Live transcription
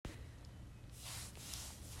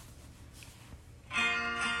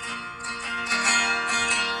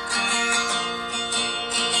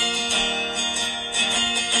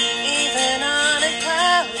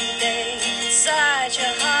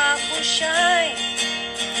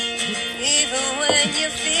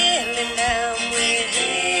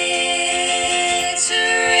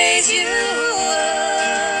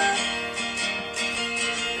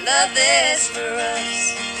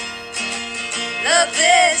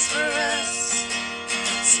this for us.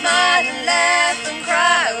 Smile and laugh and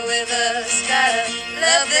cry with us. Gotta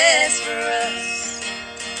love this for us.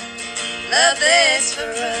 Love this for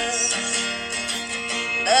us.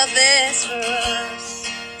 Love this for us.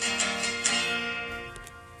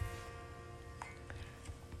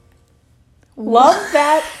 Love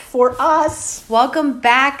that for us. Welcome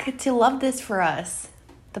back to Love This For Us,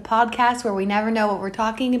 the podcast where we never know what we're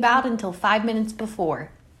talking about until 5 minutes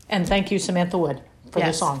before. And thank you, Samantha Wood, for the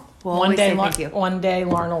Yes. song. We'll always say thank you. One day,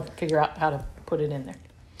 Lauren will figure out how to put it in there.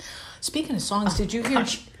 Speaking of songs, did you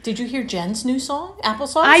hear Jen's new song,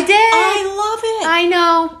 Applesauce? I did. I love it. I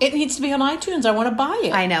know. It needs to be on iTunes. I want to buy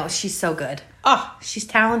it. I know. She's so good. Ah, She's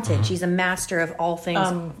talented. She's a master of all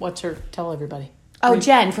things. what's her? Tell everybody.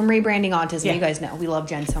 Jen from Rebranding Autism. Yeah. You guys know. We love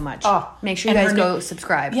Jen so much. Oh, Make sure you and guys her go new-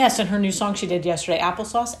 subscribe. Yes, and her new song she did yesterday,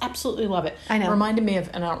 Applesauce. Absolutely love it. I know. Reminded me of,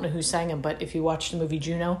 and I don't know who sang them, but if you watch the movie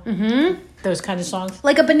Juno, those kind of songs.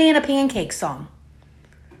 Like a banana pancake song.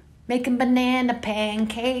 Making banana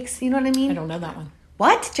pancakes. You know what I mean? I don't know that one.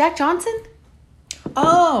 What? Jack Johnson?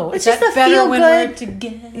 Oh, It's is just that a better feel when good- we're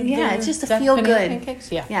together? Yeah, it's just a Is that feel Banana good.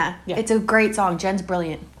 Pancakes? Yeah. Yeah. Yeah. It's a great song. Jen's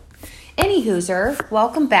brilliant. Anywhooser,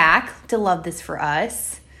 welcome back to Love This For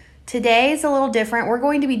Us. Today's a little different. We're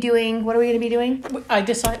going to be doing, what are we going to be doing? I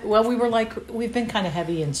decided, well, we've been kind of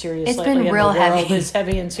heavy and serious It's lately. been and real the world heavy. is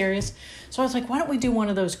heavy and serious. So I was like, why don't we do one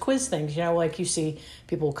of those quiz things? You know, like you see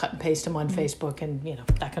people cut and paste them on Facebook and, you know,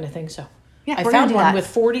 that kind of thing. So Yeah, I we're gonna found do one that. with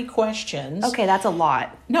 40 questions. Okay, that's a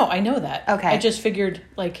lot. No, I know that. Okay. I just figured,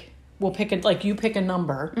 like, we'll pick it, like, you pick a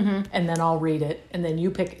number, and then I'll read it, and then you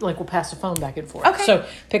pick, like, we'll pass the phone back and forth. Okay. So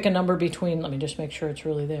pick a number between, let me just make sure it's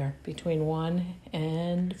really there, between 1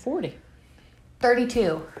 and 40.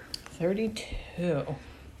 32. 32.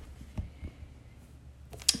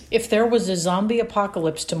 If there was a zombie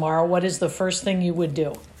apocalypse tomorrow, what is the first thing you would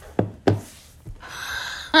do?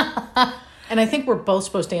 And I think we're both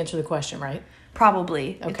supposed to answer the question, right?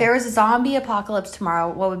 Probably. If Okay. there was a zombie apocalypse tomorrow,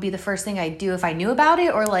 what would be the first thing I'd do if I knew about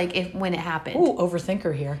it or like if when it happened? Ooh,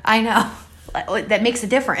 overthinker here. I know. That makes a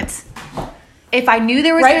difference. If I knew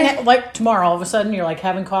there was Right gonna- now, like tomorrow, all of a sudden, you're like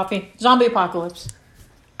having coffee, zombie apocalypse.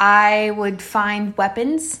 I would find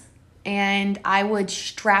weapons and I would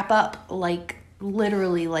strap up like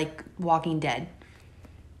literally like Walking Dead.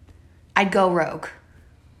 I'd go rogue.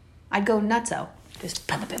 I'd go nutso. Just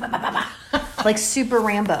bah, bah, bah, bah, bah, bah. Like super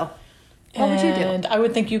Rambo. What would you do? And I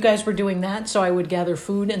would think you guys were doing that, so I would gather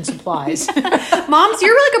food and supplies. Moms,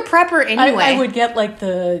 you're like a prepper anyway. I would get like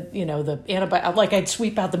the antibiotic, like I'd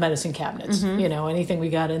sweep out the medicine cabinets, anything we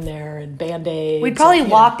got in there and Band-Aids. We'd probably and,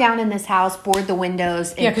 lock down in this house, board the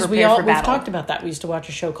windows, and because prepare for we've battle. talked about that. We used to watch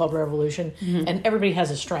a show called Revolution, and everybody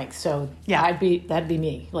has a strength. So Yeah. that'd be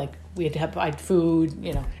me. Like I'd food,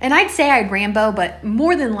 And I'd say I'd Rambo, but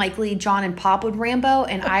more than likely John and Pop would Rambo,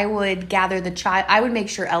 and I would gather the child. I would make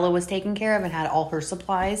sure Ella was taken care of and had all her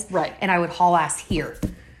supplies. Right. And I would haul ass here.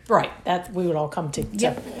 Right. That we would all come to.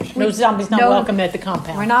 Yep. No zombies not No. welcome at the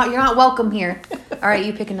compound. You're not welcome here. All right,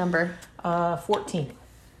 you pick a number. 14.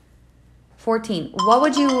 14. What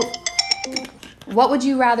would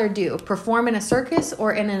you rather do? Perform in a circus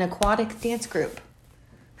or in an aquatic dance group?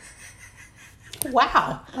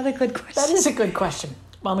 Wow. What a good question. That is a good question.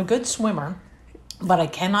 Well, I'm a good swimmer, but I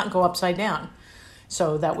cannot go upside down.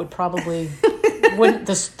 So that would probably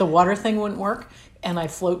the water thing wouldn't work, and I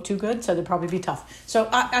float too good, so that'd probably be tough. So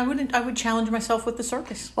I would challenge myself with the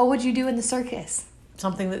circus. What would you do in the circus?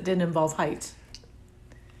 Something that didn't involve heights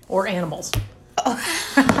or animals.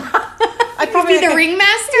 I'd probably be the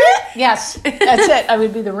ringmaster? Yes, that's it. I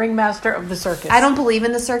would be the ringmaster of the circus. I don't believe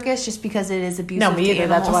in the circus just because it is abusive No, me to either.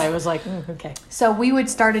 animals. That's why I was like, okay. So we would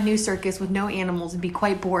start a new circus with no animals. It'd be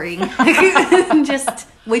quite boring. Just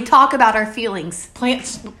we talk about our feelings.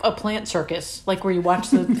 A plant circus, like where you watch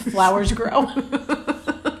the flowers grow.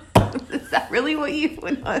 Is that really what you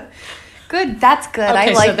would want? Good. That's good. I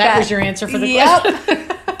Okay, like so that was your answer for the question.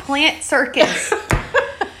 Plant circus.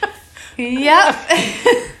 Yep.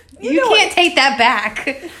 You can't take that back.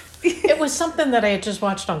 It was something that I had just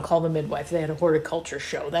watched on Call the Midwife. They had a horticulture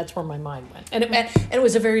show. That's where my mind went. And it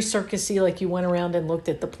was a very circusy, like you went around and looked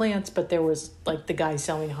at the plants, but there was like the guy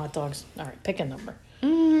selling hot dogs. All right, pick a number.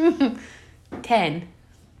 10.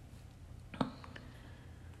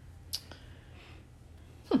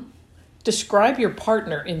 Describe your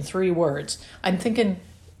partner in 3 words. I'm thinking,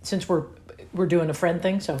 since we're doing a friend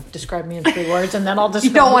thing, so describe me in 3 words, and then I'll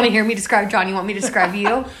describe You don't want to hear me describe John. You want me to describe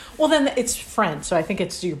you? Well, then it's friend, so I think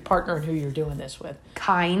it's your partner and who you're doing this with.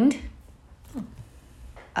 Kind.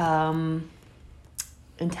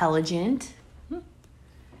 Intelligent.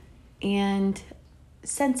 And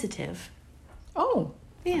sensitive. Oh,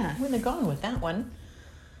 Yeah. I wouldn't have gone with that one.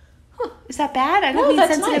 Is that bad? I don't No, mean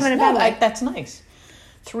that's sensitive nice. in a bad way. That's nice.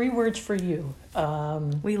 3 words for you.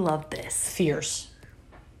 We love this. Fierce.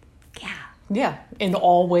 Yeah. Yeah, in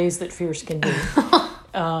all ways that fierce can be.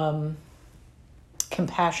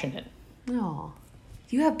 Compassionate. Oh,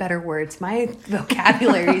 you have better words. My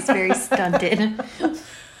vocabulary is very stunted.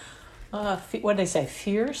 What did I say?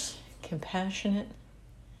 Fierce, compassionate,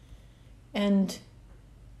 and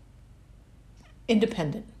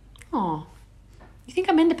independent. Oh, you think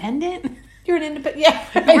I'm independent? You're an independent. Yeah.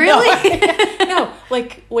 I Really? know. No,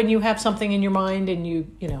 like when you have something in your mind and you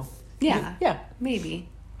know. Yeah. Yeah. Maybe.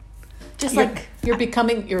 Just You're, like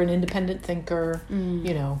you're an independent thinker.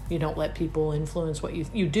 You know, you don't let people influence what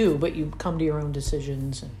you do, but you come to your own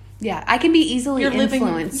decisions. And yeah, I can be easily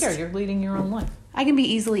influenced. You're leading your own life. I can be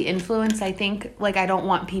easily influenced. I think like I don't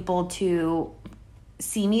want people to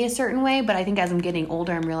see me a certain way, but I think as I'm getting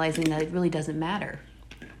older, I'm realizing that it really doesn't matter.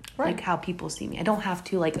 Right. Like how people see me. I don't have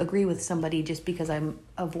to like agree with somebody just because I'm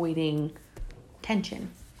avoiding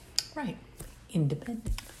tension. Right.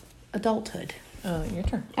 Independent. Adulthood. Your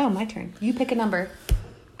turn. Oh, my turn. You pick a number.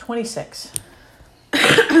 26.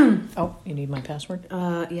 Oh, you need my password?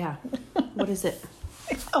 Yeah. What is it?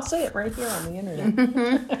 I'll say it right here on the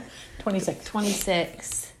internet. 26.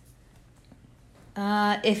 26.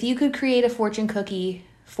 If you could create a fortune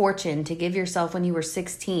to give yourself when you were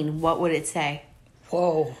 16, what would it say?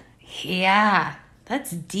 Whoa. Yeah, that's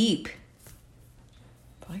deep.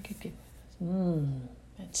 If I could give...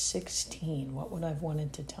 at 16, what would I have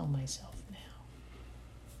wanted to tell myself now?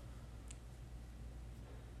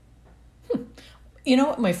 You know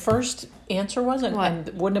what my first answer was? And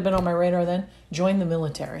it wouldn't have been on my radar then? Join the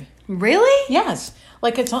military. Really? Yes.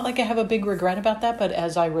 Like, it's not like I have a big regret about that, but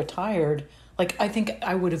as I retired, like, I think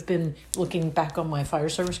I would have been, looking back on my fire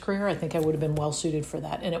service career, I think I would have been well suited for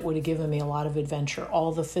that. And it would have given me a lot of adventure,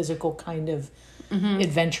 all the physical kind of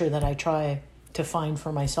adventure that I try to find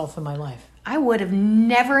for myself in my life. I would have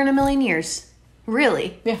never in a million years.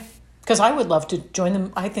 Really? Yeah. Because I would love to join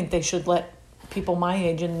them. I think they should let people my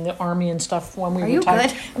age in the Army and stuff when we retire.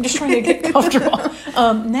 Good? I'm just trying to get comfortable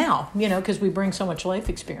now, you know, because we bring so much life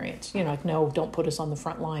experience. You know, like, no, don't put us on the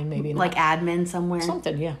front line, maybe not. Like admin somewhere?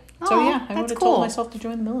 Something, yeah. Oh, So, yeah, I would that's have cool. told myself to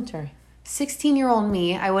join the military. 16-year-old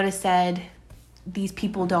me, I would have said, these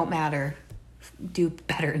people don't matter. Do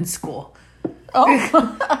better in school.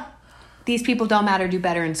 Oh. These people don't matter. Do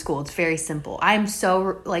better in school. It's very simple. I'm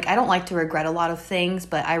so, like, I don't like to regret a lot of things,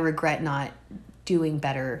 but I regret not doing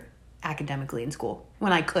better academically in school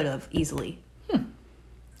when I could have easily.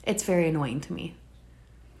 It's very annoying to me.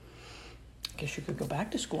 I guess you could go back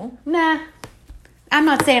to school. Nah. I'm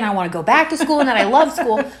not saying I want to go back to school and that I love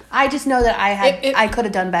school. I just know that I could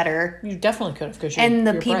have done better. You definitely could have. Because And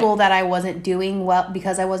the you're people bright. that I wasn't doing well,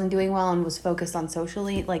 because I wasn't doing well and was focused on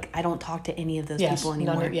socially, like, I don't talk to any of those Yes, people none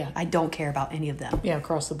anymore. of- yeah. I don't care about any of them. Yeah,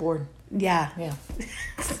 across the board. Yeah. Yeah.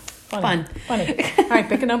 Fun. Funny. All right,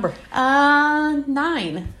 pick a number.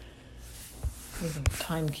 9.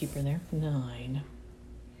 Timekeeper there. 9.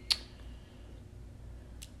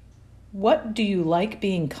 What do you like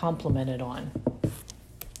being complimented on?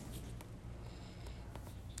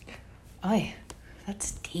 Oy,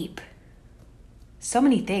 that's deep. So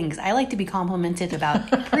many things. I like to be complimented about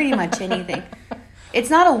pretty much anything. It's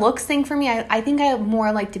not a looks thing for me. I think I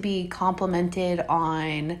more like to be complimented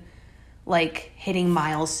on, like, hitting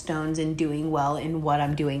milestones and doing well in what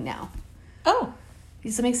I'm doing now. Oh,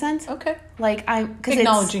 Does that make sense? okay. Like, cause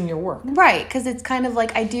Acknowledging your work. Right, because it's kind of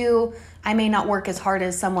like I may not work as hard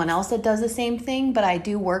as someone else that does the same thing, but I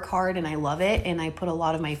do work hard and I love it and I put a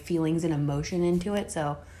lot of my feelings and emotion into it.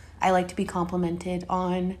 So I like to be complimented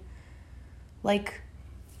on, like,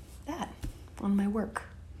 that, on my work.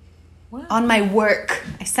 Wow. On my work.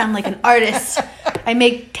 I sound like an artist. I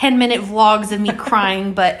make 10-minute vlogs of me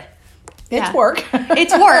crying, but yeah. It's work.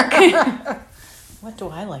 It's work. What do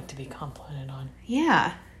I like to be complimented on?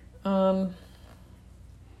 Yeah.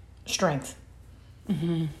 Strength.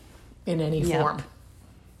 In any Yep. form.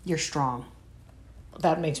 You're strong.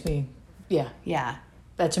 That makes me, yeah. Yeah.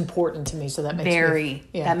 That's important to me, so that makes Very.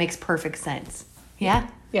 me... That makes perfect sense. Yeah.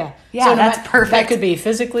 Yeah. Yeah, So that's perfect. That could be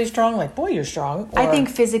physically strong, like, boy, you're strong. I or- think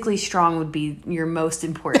physically strong would be your most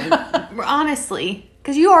important. Honestly.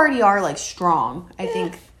 Because you already are, like, strong. I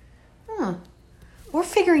think, we're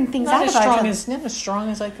figuring things not out as about strong each other. not as strong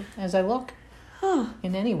as I look.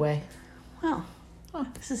 In any way. Wow. Oh,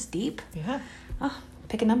 this is deep. Yeah. Oh,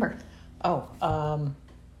 pick a number. Oh,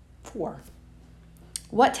 4.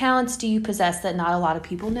 What talents do you possess that not a lot of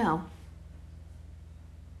people know?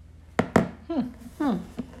 I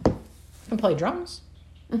can play drums.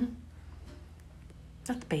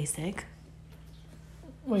 That's basic.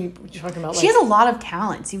 What are you talking about? She has a lot of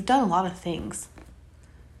talents. You've done a lot of things.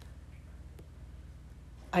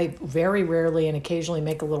 I very rarely and occasionally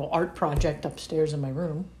make a little art project upstairs in my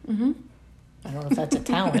room. Mm-hmm. I don't know if that's a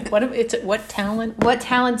talent. What talent? What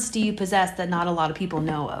talents do you possess that not a lot of people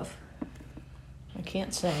know of? I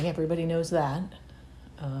can't sing. Everybody knows that.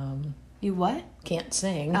 You what? Can't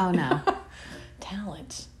sing. Oh, no.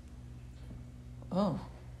 Talents. Oh.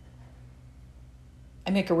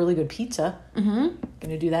 I make a really good pizza. Mm-hmm.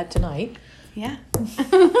 Gonna do that tonight. Yeah.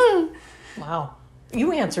 Wow.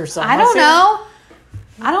 You answer some. I don't know.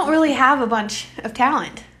 I don't really have a bunch of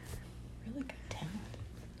talent. Really good talent.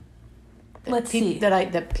 Let's see.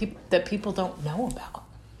 That people don't know about.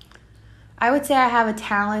 I would say I have a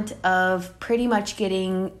talent of pretty much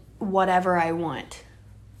getting whatever I want.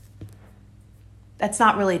 That's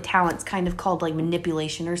not really a talent. It's kind of called like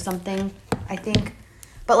manipulation or something, I think.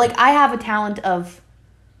 But like I have a talent of,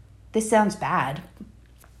 this sounds bad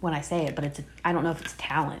when I say it, but I don't know if it's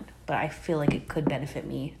talent, but I feel like it could benefit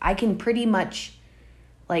me. I can pretty much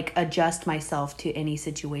like adjust myself to any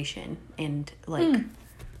situation and like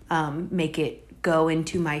make it go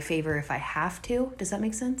into my favor if I have to. Does that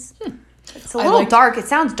make sense? It's a little dark. It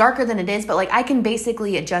sounds darker than it is, but like I can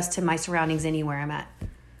basically adjust to my surroundings anywhere I'm at.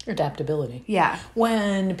 Adaptability. Yeah.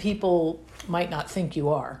 When people might not think you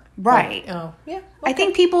are. Right. Oh, yeah. Okay. I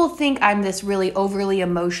think people think I'm this really overly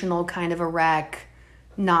emotional kind of a wreck,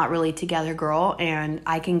 not really together girl, and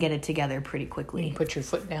I can get it together pretty quickly. You put your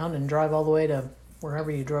foot down and drive all the way to wherever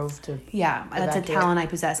you drove to. Yeah, that's a talent I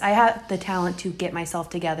possess. I have the talent to get myself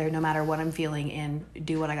together no matter what I'm feeling and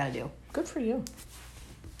do what I gotta do. Good for you.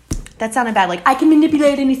 That sounded bad. Like, I can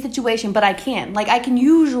manipulate any situation, but I can't. Like, I can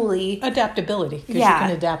usually... Adaptability. Because Yeah. you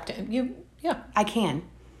can adapt.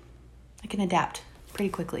 I can adapt pretty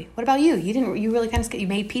quickly. What about you? You really kind of... You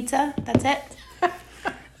made pizza? That's it?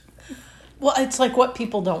 Well, it's like what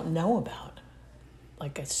people don't know about.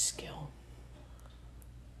 Like a skill.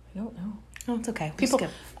 I don't know. Oh, it's okay. People,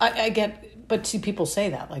 I get, but see, people say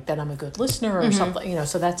that, like that I'm a good listener or something,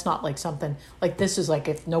 so that's not like something, like this is like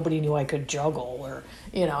if nobody knew I could juggle or,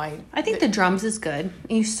 I think the drums is good.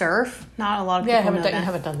 You surf. Not a lot of people know that. I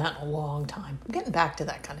haven't done that in a long time. I'm getting back to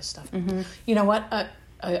that kind of stuff. You know what?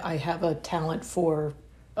 I have a talent for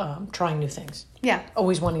trying new things. Yeah.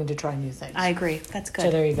 Always wanting to try new things. I agree. That's good.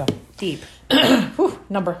 So there you go. Deep. Whew,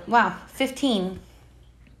 number. Wow. 15.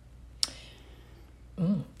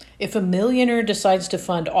 If a millionaire decides to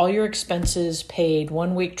fund all your expenses paid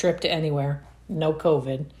 1 week trip to anywhere, no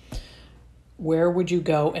COVID, where would you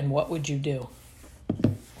go and what would you do?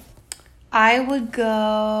 I would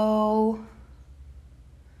go...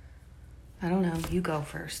 I don't know. You go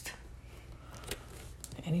first.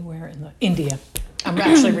 Anywhere in India. I'm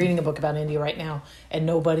actually reading a book about India right now, and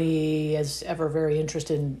nobody is ever very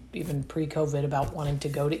interested in, even pre-COVID, about wanting to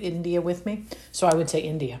go to India with me. So I would say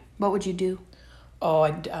India. What would you do? Oh,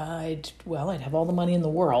 I'd have all the money in the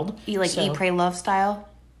world. Eat, pray, love style?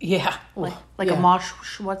 Yeah. Like a mosh,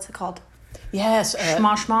 what's it called? Yes.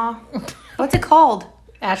 Shma. What's it called?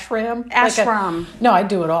 Ashram. Ashram. No, I'd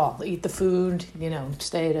do it all. Eat the food,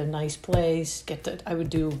 stay at a nice place, I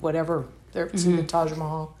would do whatever. See the Taj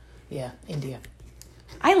Mahal. Yeah, India.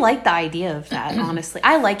 I like the idea of that, honestly.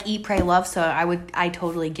 I like eat, pray, love, so I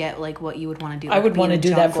totally get like what you would want to do. I would want to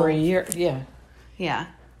do that for a year. Yeah. Yeah.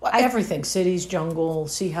 Everything, cities, jungle,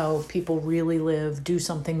 see how people really live, do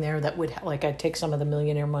something there that would, like, I'd take some of the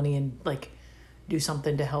millionaire money and, like, do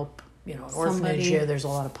something to help, an orphanage. Yeah, there's a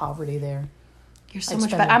lot of poverty there. You're so much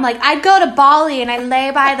better. I'm like, I'd go to Bali and I'd lay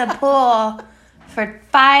by the pool for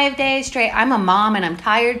 5 days straight. I'm a mom and I'm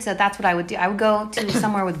tired, so that's what I would do. I would go to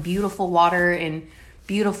somewhere with beautiful water and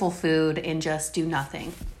beautiful food and just do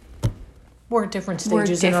nothing. We're at different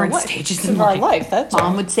stages in our life. That's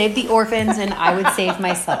Mom would save the orphans and I would save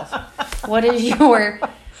myself. What is your...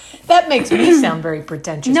 That makes me sound very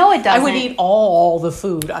pretentious. No, it doesn't. I would eat all the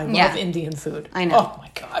food. I love Indian food. I know. Oh,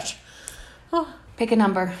 my gosh. Oh. Pick a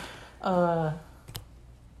number.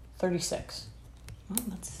 36. Well,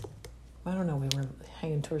 that's... I don't know. We were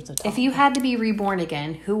hanging towards the top. If you had to be reborn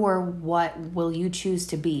again, who or what will you choose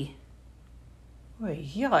to be?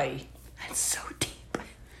 Yay. That's so deep.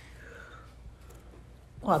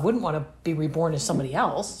 Well, I wouldn't want to be reborn as somebody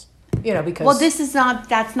else, because... Well,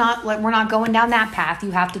 that's not, like, we're not going down that path.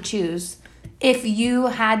 You have to choose. If you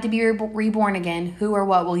had to be reborn again, who or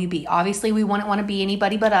what will you be? Obviously, we wouldn't want to be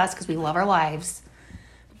anybody but us because we love our lives.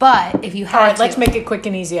 But if you had All right, let's make it quick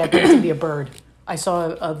and easy. I'd like to be a bird. I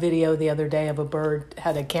saw a video the other day of a bird,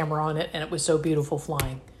 had a camera on it, and it was so beautiful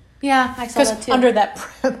flying. Yeah, I saw that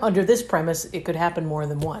too. Under this premise, it could happen more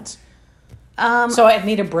than once. So I'd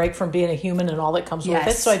need a break from being a human and all that comes with it.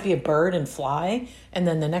 Yes. So I'd be a bird and fly, and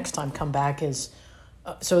then the next time come back is.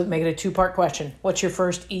 So make it a 2-part question. What's your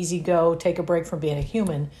first easy go? Take a break from being a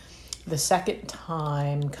human. The second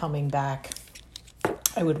time coming back,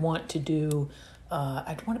 I would want to do.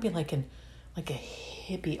 I'd want to be like a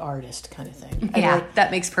hippie artist kind of thing. Yeah, that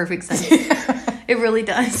makes perfect sense. It really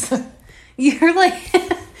does. You're like,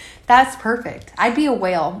 that's perfect. I'd be a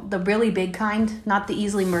whale, the really big kind, not the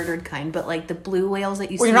easily murdered kind, but like the blue whales that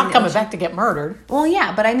you see. Well, you're in not the coming ocean. back to get murdered. Well,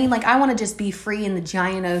 yeah, but I mean, like, I want to just be free in the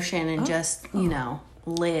giant ocean and just,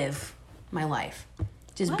 live my life.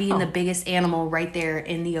 Just being the biggest animal right there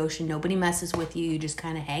in the ocean. Nobody messes with you. You just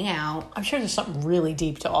kind of hang out. I'm sure there's something really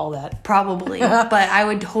deep to all that. Probably. But I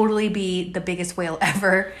would totally be the biggest whale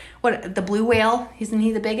ever. What, the blue whale? Isn't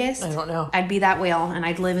he the biggest? I don't know. I'd be that whale and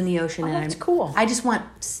I'd live in the ocean. And that's cool. I just want,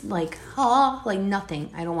 like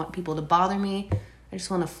nothing. I don't want people to bother me. I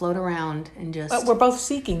just want to float around and just... But we're both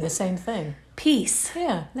seeking the same thing. Peace.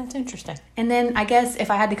 Yeah, that's interesting. And then I guess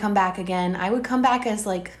if I had to come back again, I would come back as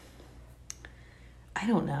like, I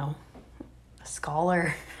don't know, a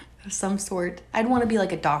scholar of some sort. I'd want to be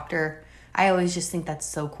like a doctor. I always just think that's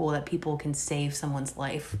so cool that people can save someone's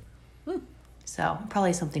life. So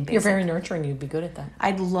probably something basic. You're very nurturing. You'd be good at that.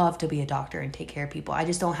 I'd love to be a doctor and take care of people. I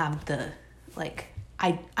just don't have the, like,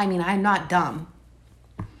 I mean, I'm not dumb,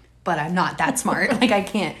 but I'm not that smart. Like, I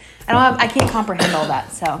can't comprehend all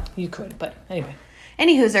that. So You could, but anyway.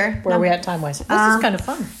 any hooser. Where are we at time-wise? This is kind of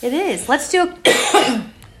fun. It is. Let's do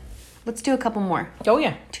a couple more. Oh,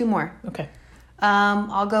 yeah. 2 more. Okay.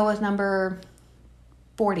 I'll go with number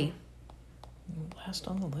 40. Last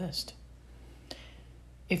on the list.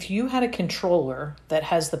 If you had a controller that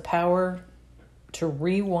has the power to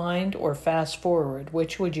rewind or fast forward,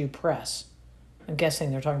 which would you press? I'm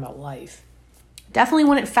guessing they're talking about life. Definitely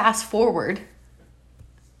wouldn't fast forward.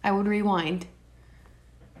 I would rewind.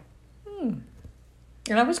 And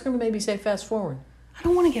I was going to maybe say fast forward. I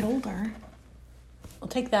don't want to get older. I'll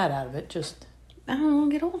take that out of it. Just. I don't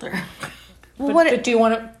want to get older. Well, But do you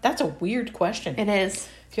want to? That's a weird question. It is.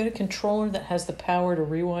 If you had a controller that has the power to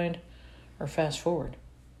rewind or fast forward,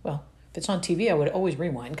 well, if it's on TV, I would always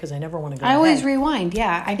rewind because I never want to go. I always ahead. rewind.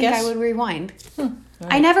 Yeah, I think guess- I would rewind. Right.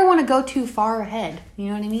 I never want to go too far ahead. You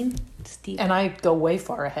know what I mean? It's deep. And I go way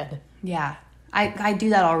far ahead. Yeah, I do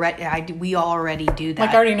that already. We already do that.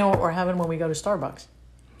 Like I already know what we're having when we go to Starbucks.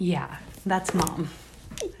 Yeah, that's mom.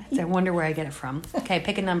 I wonder where I get it from. Okay,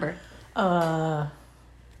 pick a number.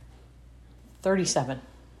 37.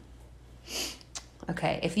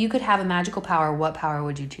 Okay, if you could have a magical power, what power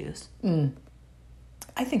would you choose?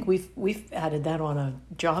 I think we've added that on a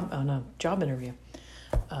job interview.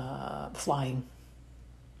 Flying.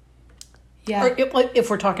 Yeah. Or if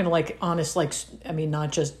we're talking like honest, like I mean,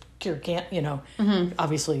 not just you can't,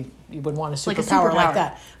 obviously you would want a Like a superpower like superpower.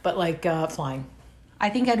 that, but like flying. I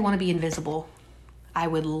think I'd want to be invisible. I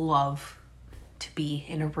would love to be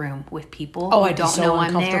in a room with people Oh, who I'd be don't so know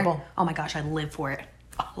I'm there. uncomfortable. Oh my gosh, I'd live for it.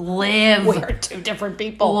 Live. We are two different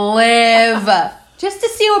people. Live. Just to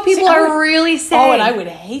see what people I are would- really saying. Oh, and I would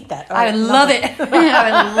hate that. Oh, I would love it.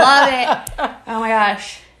 I would love it. Oh my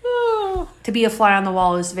gosh. To be a fly on the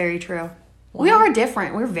wall is very true. We are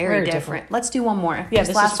different. We're very, Very different. different. Let's do one more. Yeah, this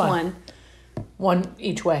is last fun. one. One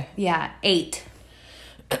each way. Yeah, 8.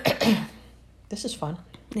 This is fun.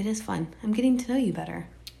 It is fun. I'm getting to know you better.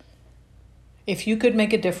 If you could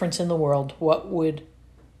make a difference in the world,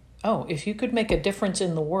 if you could make a difference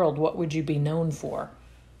in the world, what would you be known for?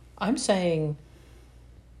 I'm saying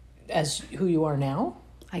as who you are now.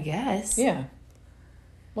 I guess. Yeah.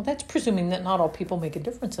 Well, that's presuming that not all people make a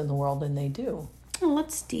difference in the world, and they do. Oh,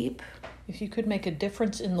 that's deep. If you could make a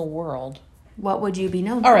difference in the world. What would you be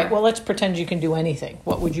known for? All right, well, let's pretend you can do anything.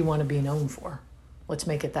 What would you want to be known for? Let's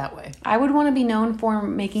make it that way. I would want to be known for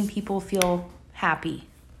making people feel happy.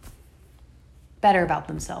 Better about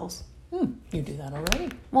themselves. You do that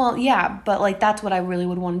already. Well, yeah, but like that's what I really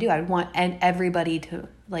would want to do. I'd want everybody to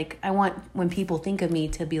like. I want when people think of me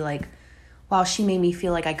to be like, "Wow, she made me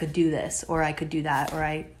feel like I could do this, or I could do that, or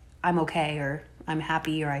I'm okay, or I'm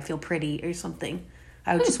happy, or I feel pretty, or something."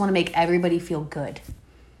 I would just want to make everybody feel good.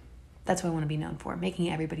 That's what I want to be known for: making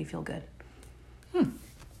everybody feel good,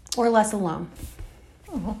 or less alone.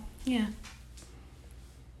 Oh, Yeah,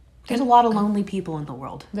 there's a lot of lonely people in the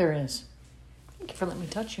world. there is. Thank you for letting me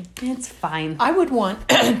touch you. It's fine. I would want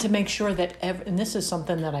to make sure that, and this is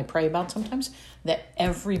something that I pray about sometimes, that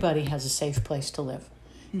everybody has a safe place to live.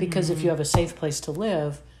 Because if you have a safe place to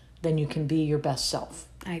live, then you can be your best self.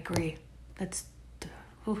 I agree. That's.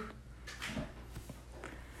 Whew.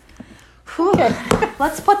 Okay.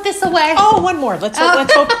 Let's put this away. Oh, one more. Let's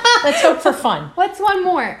hope for fun. What's one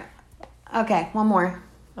more? Okay, one more.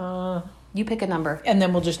 Uh, You pick a number. and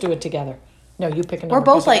then we'll just do it together. No, you pick a number. We're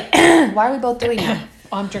both 'cause like, why are we both doing that?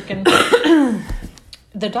 I'm drinking.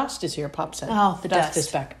 The dust is here, Pop said. Oh, the dust dust.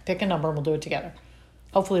 is back. Pick a number and we'll do it together.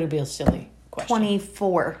 Hopefully it'll be a silly question.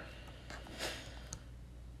 24.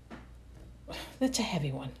 That's a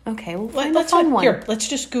heavy one. Okay, we'll find a Let's fun one. Here, let's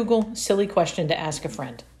just Google silly question to ask a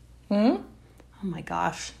friend. Oh my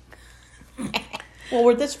gosh. Well,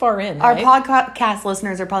 we're this far in, Our right? podcast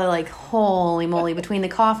listeners are probably like, holy moly, between the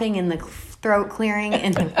coughing and the throat clearing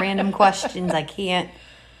and the random questions, I can't.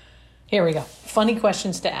 Here we go. Funny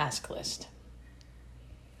questions to ask list.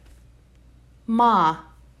 Ma,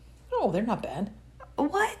 Oh, they're not bad.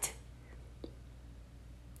 what?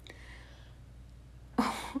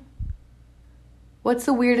 What's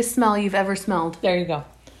the weirdest smell you've ever smelled? There you go.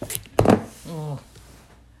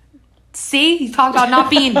 See, you talked about not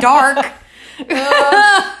being dark. Yeah.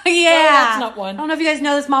 that's not one. I don't know if you guys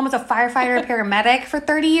know this mom was a firefighter, paramedic for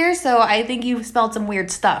 30 years, so I think you smelled some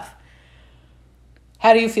weird stuff.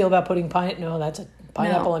 How do you feel about putting No, that's a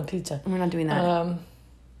pineapple No. on pizza. We're not doing that.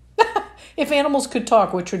 If animals could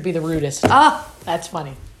talk, which would be the rudest? Oh, That's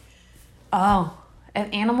funny.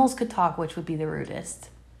 if animals could talk, which would be the rudest?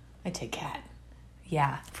 I'd say cat.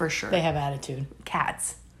 Yeah, for sure. They have attitude.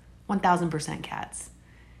 Cats. 1000% cats.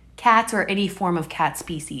 Cats or any form of cat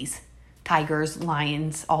species. Tigers,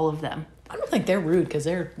 lions, all of them. I don't think they're rude because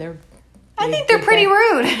they're. I big, think they're big pretty cat.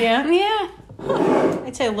 rude. Yeah? Yeah.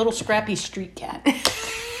 I'd say a little scrappy street cat.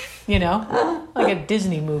 You know, like a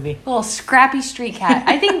Disney movie. Little scrappy street cat.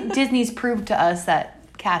 I think Disney's proved to us that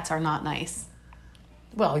cats are not nice.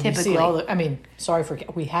 Well, you Typically. see all the. I mean, sorry for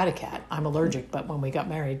we had a cat. I'm allergic, but when we got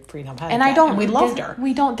married, Freedom had. And a I cat, don't And we loved dis- her.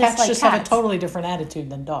 we don't Cats dislike just have a cats. totally different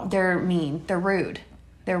attitude than dogs. They're mean. They're rude.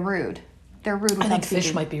 They're rude. They're rude I without think fish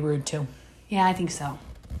speaking. might be rude too. Yeah, I think so.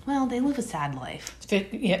 Well, they live a sad life.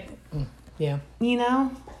 Yeah, yeah. You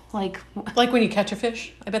know? Like, Like when you catch a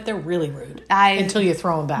fish, I bet they're really rude. I- Until you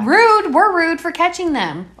throw them back. rude. We're rude for catching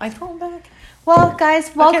them. I throw them back. Well,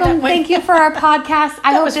 guys, welcome. that went- Thank you for our podcast.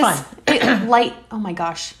 I hope was this fun. it light. Oh my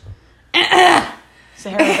gosh.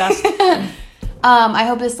 Sahara dust. I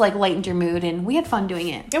hope this like lightened your mood, and we had fun doing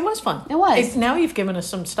it. It was fun. It was. Now you've given us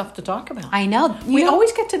some stuff to talk about. I know. We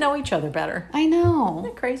always get to know each other better. I know. Isn't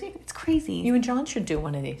that crazy? It's crazy. You and John should do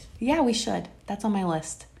one of these. Yeah, we should. That's on my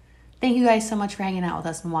list. Thank you guys so much for hanging out with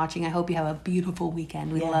us and watching. I hope you have a beautiful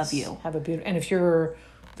weekend. We love you. Have a beautiful. And if you're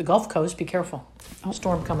the Gulf Coast, be careful.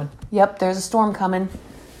 Storm coming Yep, there's a storm coming.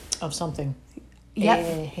 of something.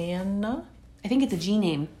 Yep. Hannah? I think it's a G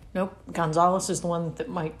name. Nope. Gonzalez is the one that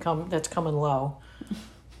might come. That's coming low.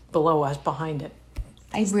 Below us, behind it.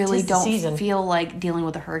 I really tis the don't season. feel like dealing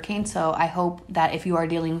with a hurricane, so I hope that if you are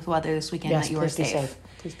dealing with weather this weekend, Yes, that you are please be safe. safe.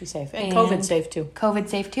 Please be safe. And And- COVID safe too. COVID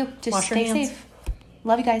safe too. Just Wash your stay hands. safe.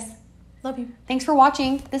 Love you guys. Love you. Thanks for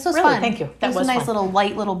watching. This was Really, fun. thank you. That This was a nice fun. little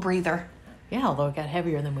light little breather. Yeah, although it got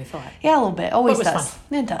heavier than we thought. Yeah, a little bit. Always But it was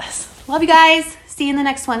does. It does. Love you guys. See you in the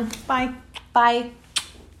next one. Bye. Bye.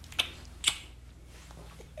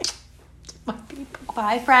 My people.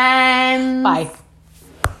 Bye, friends. Bye.